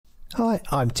Hi,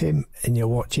 I'm Tim and you're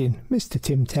watching Mr.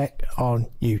 Tim Tech on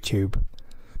YouTube.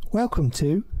 Welcome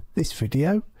to this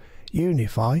video,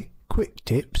 UniFi Quick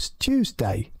Tips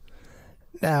Tuesday.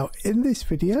 Now in this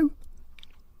video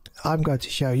I'm going to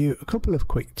show you a couple of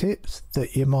quick tips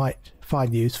that you might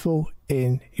find useful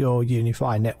in your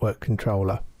UniFi Network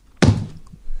Controller.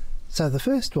 So the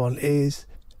first one is,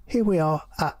 here we are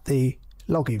at the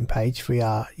login page for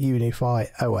our UniFi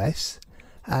OS,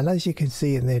 and as you can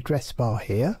see in the address bar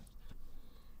here,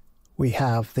 we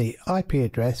have the IP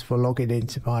address for logging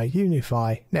into my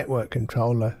UniFi Network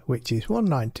Controller, which is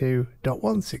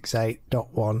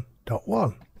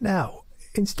 192.168.1.1. Now,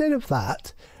 instead of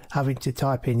that, having to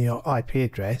type in your IP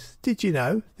address, did you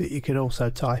know that you can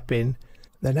also type in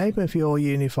the name of your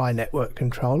UniFi Network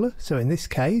Controller? So in this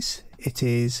case, it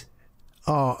is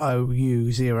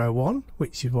ROU01,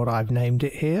 which is what I've named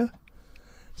it here.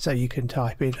 So you can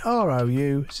type in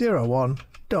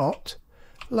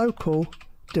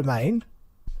ROU01.localdomain.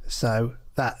 So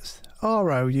that's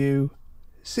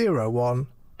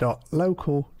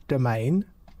ROU01.localdomain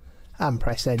and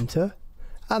press enter,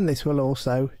 and this will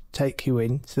also take you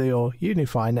into your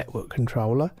UniFi Network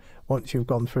Controller once you've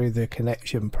gone through the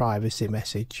connection privacy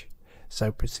message.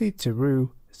 So proceed to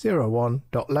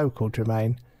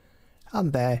ROU01.localdomain,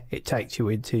 and there it takes you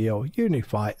into your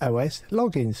UniFi OS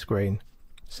login screen.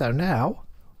 So now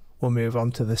we'll move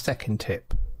on to the second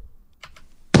tip.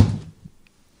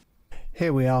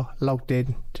 Here we are logged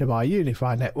in to my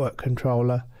UniFi Network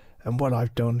Controller, and what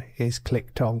I've done is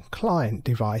clicked on client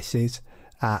devices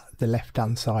at the left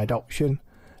hand side option,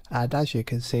 and as you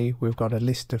can see we've got a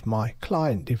list of my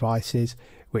client devices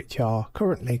which are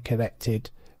currently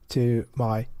connected to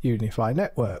my UniFi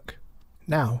network.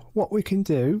 Now what we can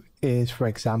do is, for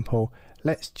example,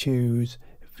 let's choose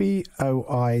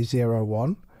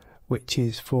VOI01, which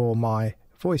is for my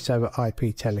voice over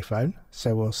IP telephone.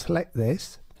 So we'll select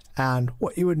this, and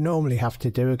what you would normally have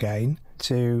to do again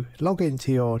to log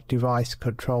into your device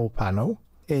control panel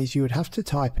is you would have to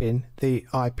type in the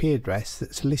IP address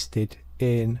that's listed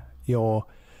in your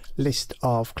list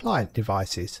of client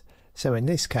devices. So in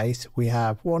this case we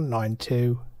have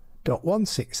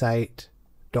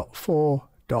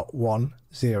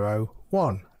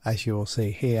 192.168.4.101, as you will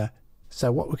see here. So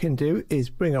what we can do is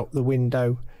bring up the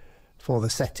window for the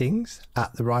settings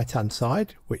at the right hand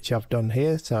side, which I've done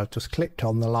here. So I've just clicked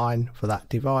on the line for that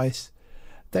device.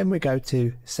 Then we go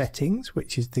to settings,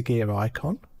 which is the gear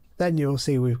icon. Then you'll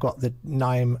see we've got the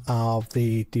name of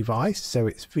the device, so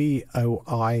it's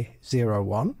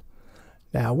VOI01.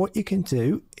 Now what you can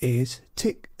do is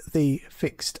tick the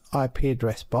fixed IP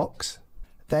address box.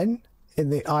 Then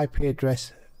in the IP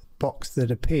address box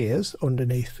that appears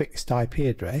underneath fixed IP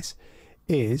address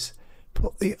is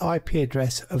put the IP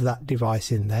address of that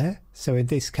device in there. So in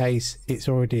this case it's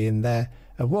already in there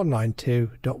of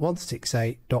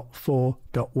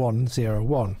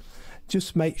 192.168.4.101.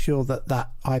 Just make sure that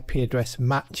that IP address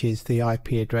matches the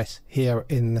IP address here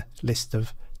in the list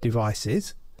of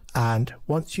devices, and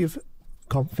once you've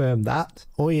confirmed that,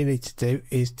 all you need to do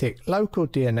is tick local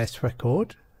DNS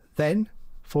record. Then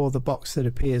for the box that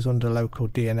appears under local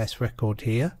DNS record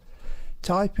here,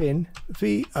 type in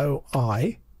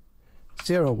VOI01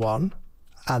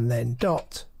 and then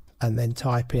dot, and then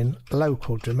type in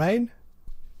local domain.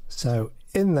 So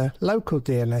in the local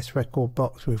DNS record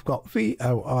box we've got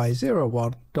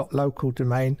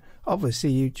VOI01.localdomain.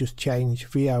 Obviously you just change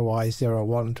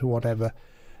VOI01 to whatever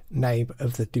name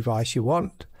of the device you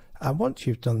want, and once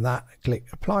you've done that, click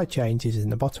apply changes in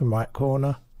the bottom right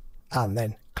corner and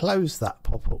then close that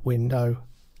pop-up window.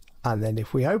 And then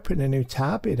if we open a new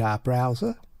tab in our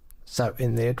browser, so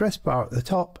in the address bar at the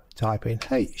top, type in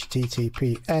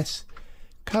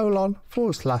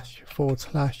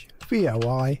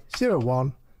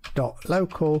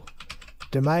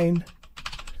https://voi01.localdomain.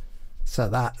 So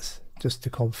that's just to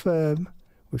confirm,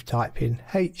 we've typed in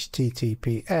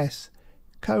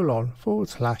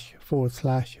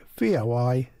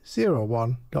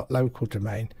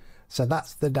https://voi01.localdomain. So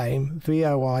that's the name.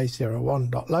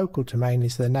 VOI01.localdomain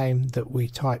is the name that we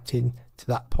typed in to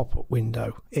that pop-up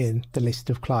window in the list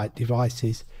of client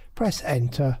devices. Press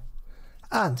enter,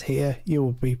 and here you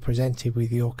will be presented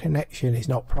with your connection is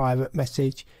not private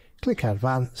message. Click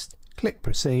advanced, click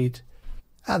proceed,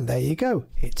 and there you go.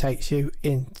 It takes you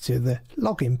into the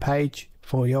login page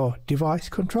for your device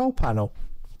control panel.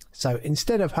 So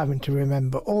instead of having to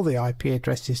remember all the IP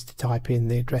addresses to type in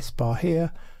the address bar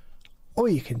here, all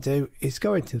you can do is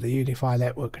go into the UniFi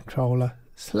Network Controller,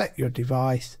 select your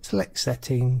device, select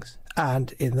settings,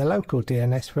 and in the local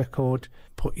DNS record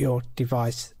put your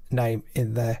device name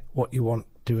in there, what you want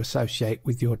to associate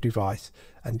with your device.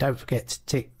 And don't forget to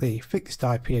tick the fixed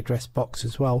IP address box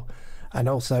as well, and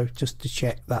also just to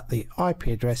check that the IP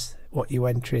address, what you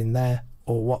enter in there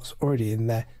or what's already in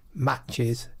there,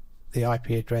 matches the IP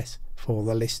address for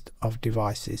the list of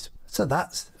devices. So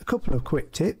that's a couple of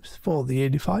quick tips for the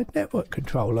UniFi Network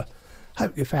Controller.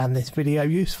 Hope you found this video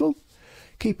useful.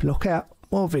 Keep a lookout,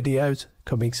 more videos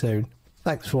coming soon.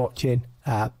 Thanks for watching.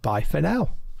 Bye for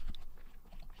now.